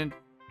really didn't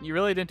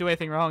do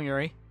anything wrong,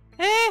 Yuri.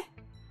 I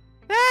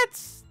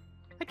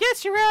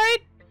guess you're right.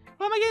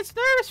 What am I getting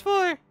nervous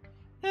for?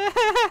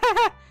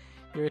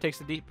 Yuri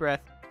takes a deep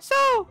breath. So,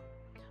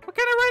 what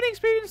kind of writing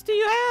experience do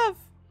you have?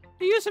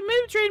 The use of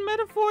imagery and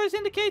metaphors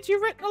indicates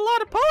you've written a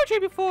lot of poetry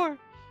before.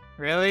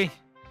 Really?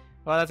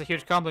 Well, that's a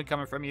huge compliment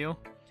coming from you.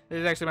 This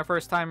is actually my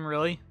first time,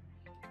 really.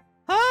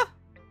 Huh?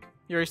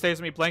 Yuri stares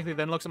at me blankly,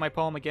 then looks at my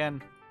poem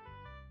again.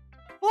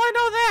 Well, I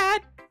know that.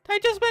 I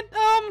just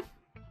meant,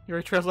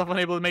 Yuri trails off,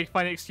 unable to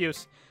find an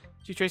excuse.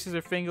 She traces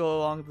her finger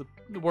along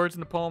the words in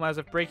the poem as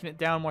if breaking it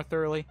down more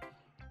thoroughly.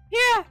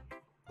 Yeah,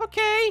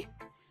 okay.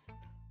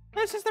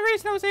 This is the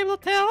reason I was able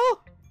to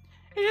tell.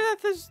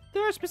 Is that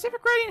there are specific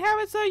writing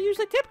habits that are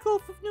usually typical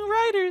of new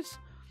writers.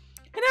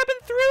 And I've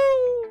been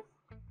through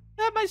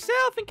that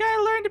myself and kind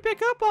of learned to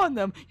pick up on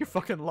them. You're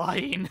fucking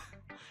lying.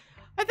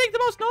 I think the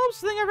most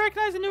noticeable thing I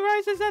recognize in new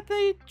writers is that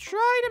they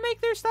try to make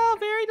their style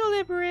very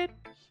deliberate.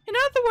 In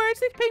other words,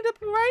 they picked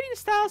up a writing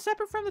style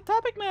separate from the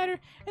topic matter,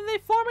 and they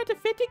form it to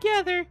fit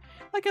together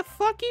like a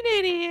fucking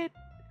idiot.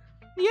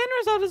 The end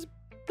result is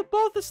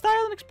both the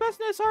style and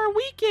expressiveness are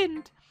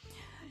weakened.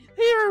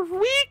 You're a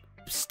weak,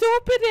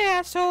 stupid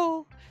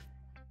asshole.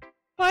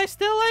 But I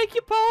still like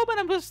your poem, and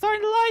I'm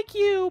starting to like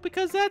you,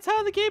 because that's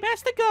how the game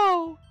has to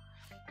go.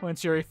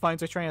 Once Yuri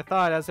finds her train of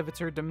thought, as if it's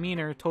her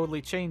demeanor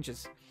totally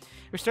changes.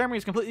 Her stammering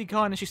is completely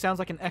gone, and she sounds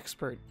like an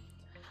expert.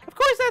 Of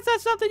course that's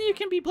not something you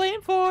can be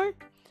blamed for.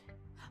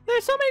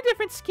 There's so many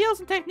different skills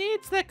and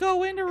techniques that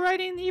go into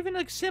writing even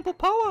a simple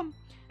poem.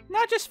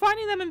 Not just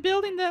finding them and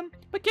building them,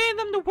 but getting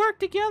them to work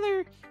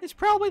together is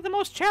probably the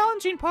most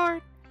challenging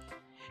part.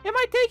 It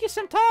might take you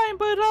some time,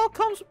 but it all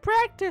comes with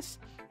practice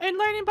and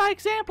learning by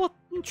example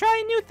and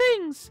trying new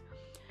things.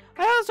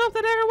 I also hope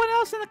that everyone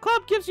else in the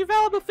club gives you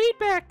valuable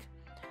feedback.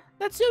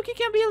 Natsuki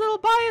can be a little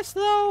biased,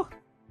 though.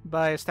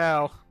 Biased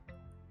how?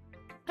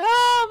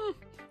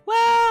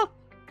 Well,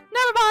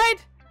 never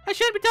mind. I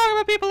shouldn't be talking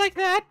about people like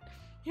that.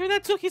 Your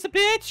Natsuki's a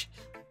bitch.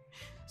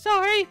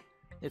 Sorry.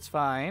 It's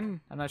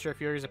fine. I'm not sure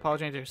if Yuri's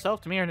apologizing to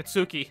herself, to me, or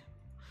Natsuki.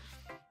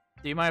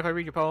 Do you mind if I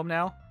read your poem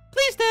now?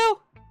 Please do.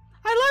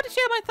 I'd love to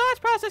share my thoughts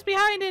process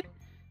behind it.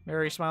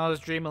 Mary smiles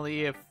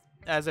dreamily,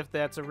 as if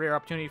that's a rare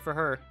opportunity for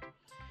her.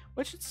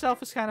 Which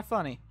itself is kind of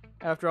funny.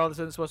 After all, this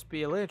isn't supposed to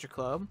be a literature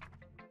club.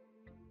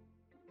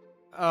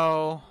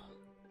 Oh.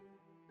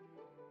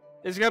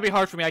 This is gonna be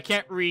hard for me. I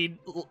can't read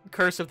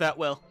cursive that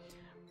well.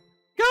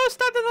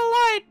 Ghost under the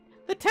light!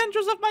 The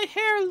tendrils of my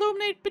hair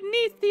illuminate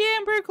beneath the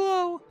amber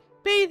glow.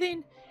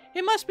 Bathing.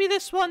 It must be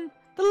this one.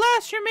 The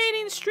last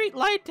remaining street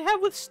light to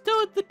have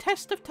withstood the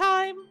test of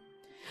time.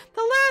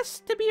 The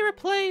last to be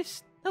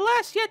replaced. The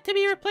last yet to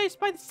be replaced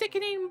by the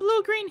sickening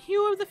blue-green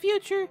hue of the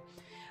future.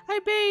 I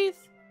bathe.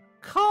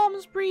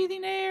 Calms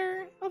breathing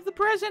air of the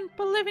present,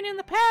 but living in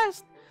the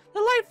past. The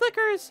light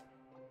flickers.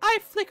 I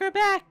flicker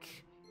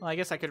back. Well, I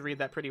guess I could read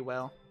that pretty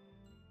well.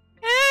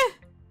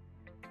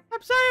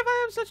 I'm sorry if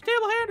I have such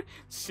terrible hand.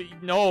 See,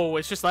 no,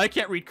 it's just I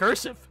can't read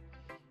cursive.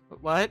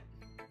 What?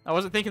 I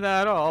wasn't thinking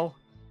that at all.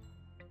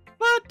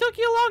 Well, it took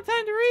you a long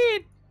time to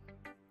read.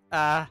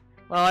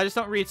 Well, I just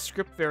don't read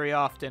script very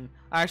often.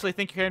 I actually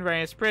think your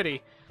handwriting is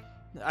pretty.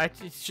 I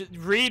should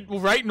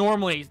write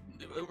normally.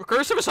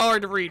 Cursive is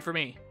hard to read for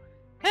me.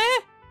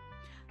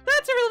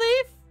 That's a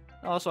relief.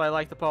 Also, I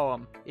like the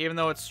poem. Even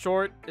though it's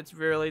short, it's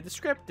really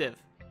descriptive.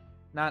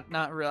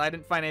 Not really. I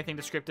didn't find anything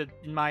descriptive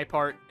in my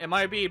part. It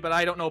might be, but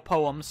I don't know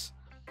poems.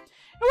 It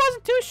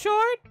wasn't too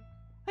short.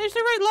 I used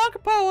to write longer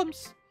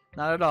poems.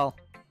 Not at all.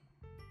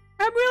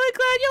 I'm really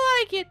glad you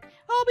like it.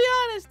 I'll be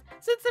honest.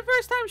 Since the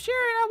first time sharing,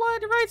 I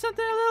wanted to write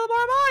something a little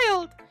more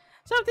mild.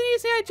 Something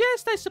easy to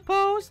digest, I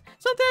suppose.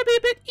 Something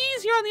that'd be a bit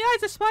easier on the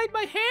eyes despite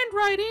my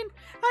handwriting.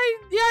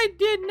 I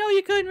didn't know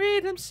you couldn't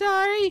read. I'm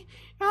sorry.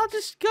 I'll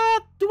just go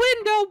out the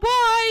window.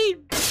 Bye.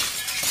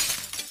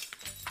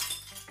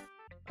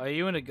 Are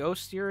you in a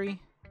ghost, Yuri?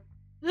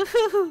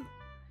 Actually,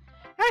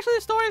 the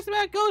story isn't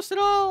about ghosts at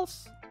all.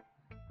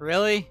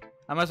 Really?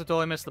 I must have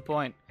totally missed the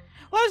point.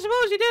 Well, I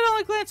suppose you did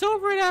only glance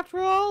over it after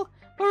all.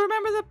 But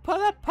remember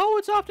that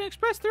poets often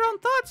express their own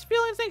thoughts,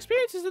 feelings, and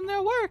experiences in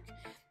their work.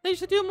 They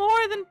used to do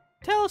more than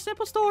tell a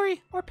simple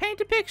story or paint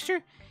a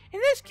picture. In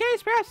this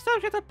case, perhaps the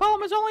subject of the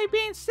poem is only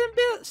being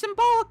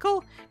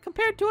symbolical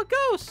compared to a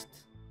ghost.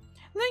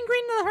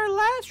 Lingering to her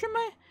last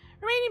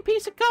remaining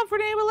piece of comfort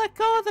and able to let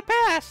go of the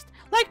past.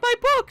 Like my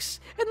books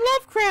and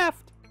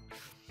Lovecraft.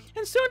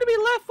 And soon to be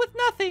left with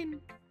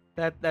nothing.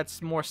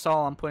 That's more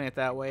solemn putting it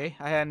that way.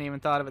 I hadn't even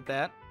thought of it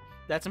that.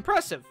 That's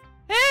impressive.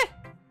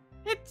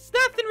 It's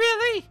nothing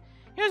really.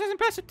 Yours is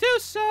impressive too,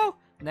 so...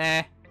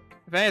 Nah.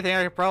 If anything,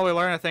 I could probably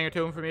learn a thing or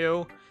two from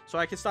you. So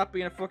I can stop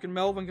being a fucking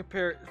Melvin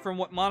from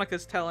what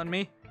Monica's telling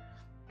me.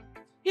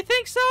 You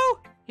think so?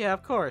 Yeah,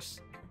 of course.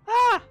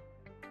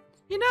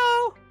 You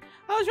know,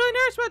 I was really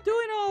nervous about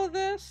doing all of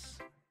this.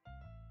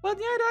 But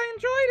yet I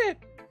enjoyed it.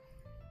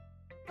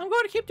 I'm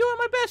going to keep doing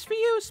my best for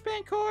you,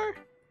 Spankor.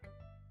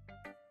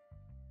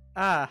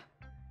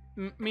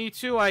 Me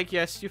too, I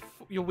guess,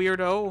 you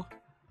weirdo.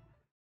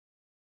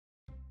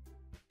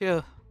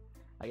 Phew.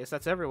 I guess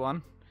that's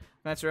everyone.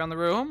 That's around the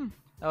room.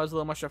 That was a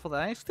little more stressful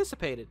than I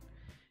anticipated.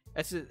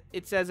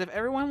 It's as if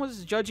everyone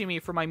was judging me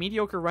for my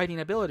mediocre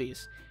writing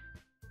abilities.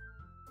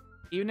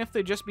 Even if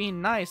they're just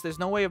being nice, there's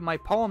no way my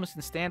poems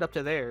can stand up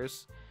to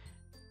theirs.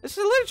 This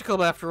is a literature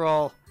club after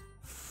all.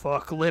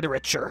 Fuck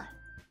literature.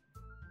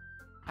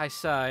 I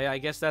sigh. I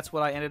guess that's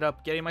what I ended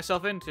up getting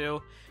myself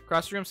into.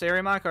 Across the room, Sayori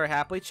and Monica are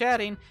happily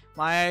chatting.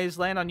 My eyes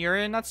land on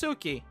Yuri and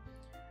Natsuki.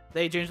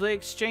 They gingerly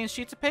exchange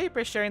sheets of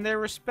paper, sharing their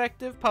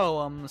respective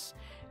poems.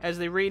 As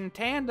they read in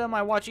tandem,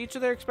 I watch each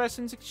of their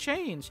expressions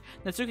exchange.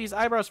 Natsuki's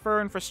eyebrows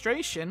furrow in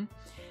frustration.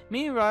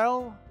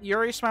 Meanwhile,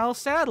 Yuri smiles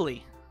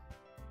sadly.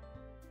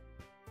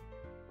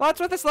 What's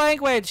with this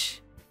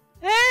language?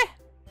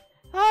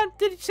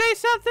 Did you say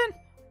something?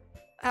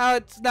 Oh,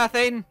 it's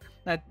nothing.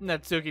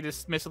 Natsuki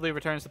dismissively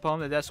returns the poem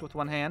to the desk with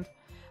one hand.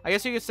 I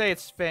guess you could say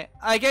it's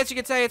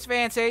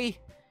fancy.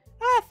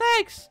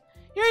 Thanks.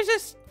 Yours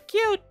is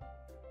cute.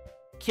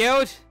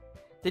 Cute?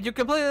 Did you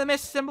completely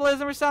miss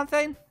symbolism or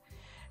something?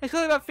 It's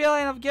clearly about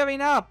feeling of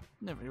giving up.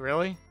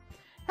 Really?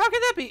 How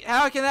can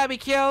that be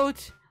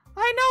cute?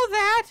 I know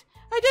that.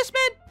 I just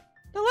meant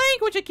The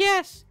language, I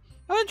guess.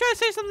 I wasn't trying to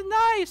say something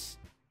nice.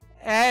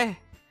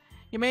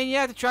 You mean you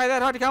have to try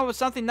that hard to come up with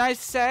something nice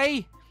to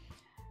say?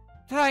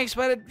 Thanks,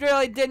 but it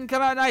really didn't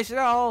come out nice at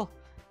all.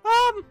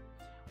 Well,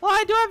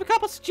 I do have a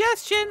couple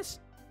suggestions.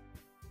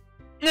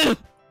 If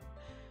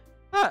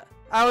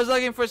I was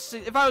looking for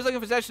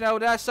suggestions, I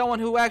would ask someone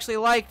who actually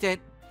liked it,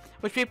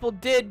 which people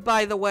did,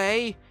 by the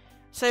way.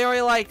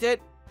 Sayori liked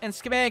it, and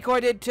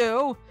Skamankor did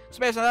too. So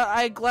basically,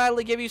 I'd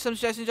gladly give you some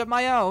suggestions of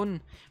my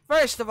own.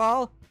 First of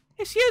all,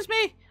 excuse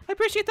me, I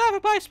appreciate that,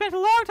 but I spent a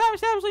long time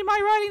establishing my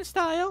writing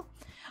style.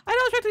 I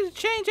don't expect it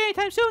to change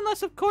anytime soon,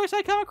 unless, of course,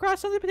 I come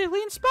across something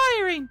particularly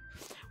inspiring.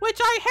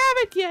 Which I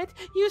haven't yet,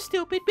 you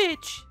stupid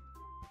bitch.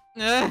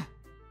 And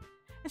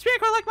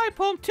Skamankor liked my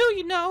poem too,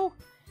 you know.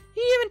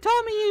 He even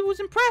told me he was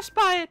impressed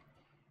by it.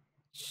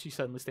 She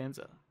suddenly stands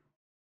up.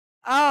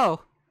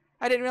 Oh,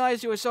 I didn't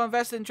realize you were so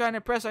invested in trying to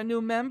impress our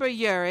new member,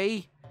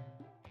 Yuri.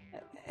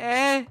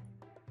 That's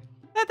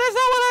not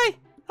what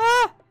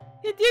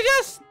you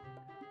just...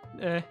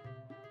 Maybe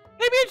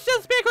it's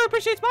just Skamankor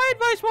appreciates my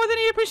advice more than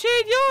he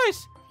appreciates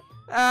yours.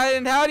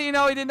 And how do you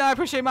know he did not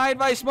appreciate my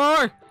advice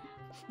more?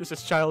 This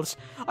is childish.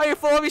 Are you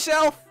full of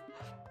yourself?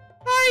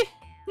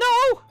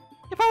 No.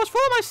 If I was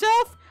full of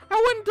myself, I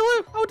would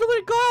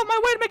deliberately go out of my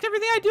way to make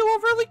everything I do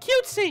overly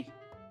cutesy.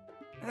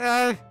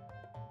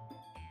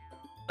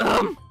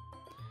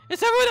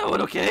 Is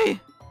everyone okay?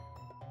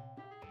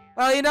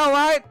 Well, you know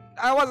what?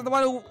 I wasn't the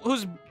one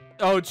who's...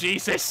 Oh,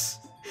 Jesus.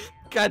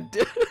 God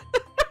damn.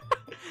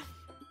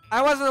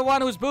 I wasn't the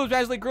one whose boobs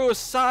gradually grew a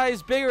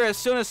size bigger as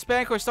soon as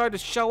Skamankor started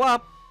to show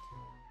up.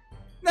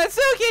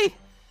 Natsuki!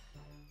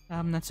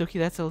 Natsuki,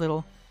 that's a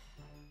little...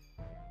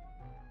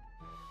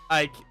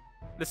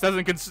 This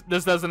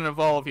doesn't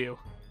involve you.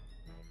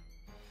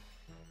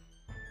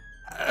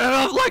 I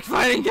don't like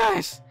fighting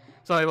guys!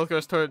 Somebody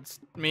goes towards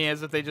me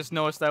as if they just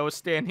noticed I was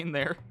standing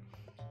there.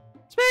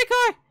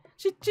 Skamankor!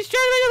 She's trying to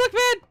make it look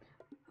bad!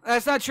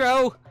 That's not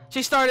true.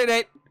 She started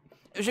it.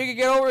 If she could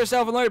get over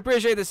herself and learn to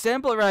appreciate that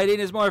simple writing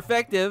is more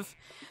effective,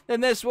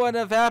 then this wouldn't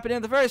have happened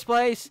in the first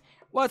place.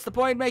 What's the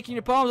point in making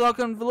your poems all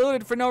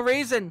convoluted for no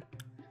reason?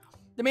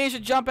 The man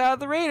should jump out of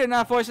the reader and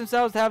not force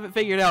themselves to have it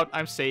figured out.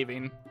 I'm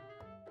saving.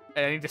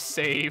 I need to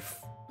save.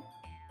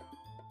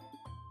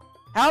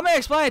 How may I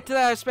explain it to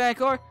that,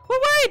 Skamankor? Well,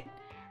 wait!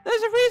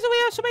 There's a reason we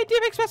have so many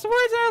deep, expressive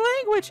words in our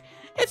language.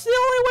 It's the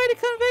only way to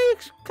convey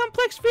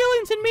complex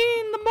feelings and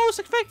meaning in the most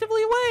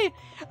effectively way.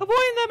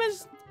 Avoiding them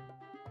is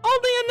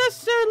only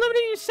unnecessary.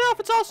 Limiting yourself,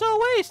 it's also a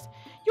waste.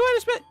 You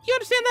understand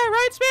that,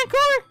 right,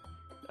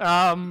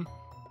 Skamankor?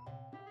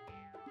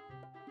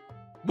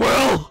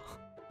 Well!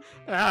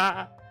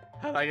 How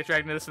did I get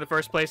dragged into this in the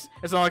first place?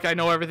 It's not like I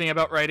know everything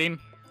about writing.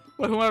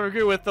 But whoever I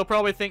agree with, they'll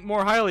probably think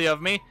more highly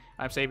of me.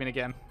 I'm saving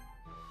again.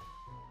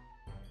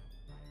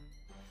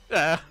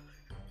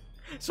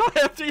 So I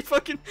have to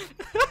fucking...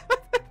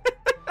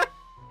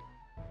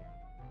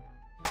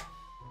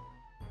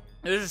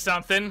 This is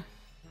something.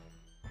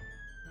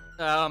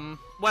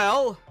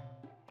 Well,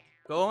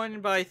 going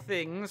by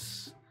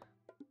things.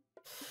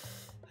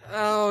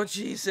 Oh,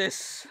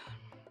 Jesus.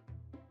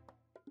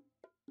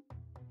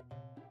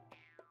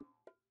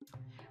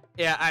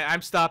 Yeah,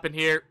 I'm stopping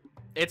here.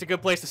 It's a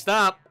good place to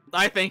stop.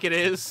 I think it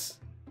is.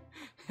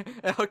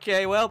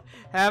 Okay, well,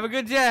 have a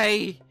good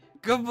day.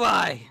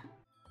 Goodbye.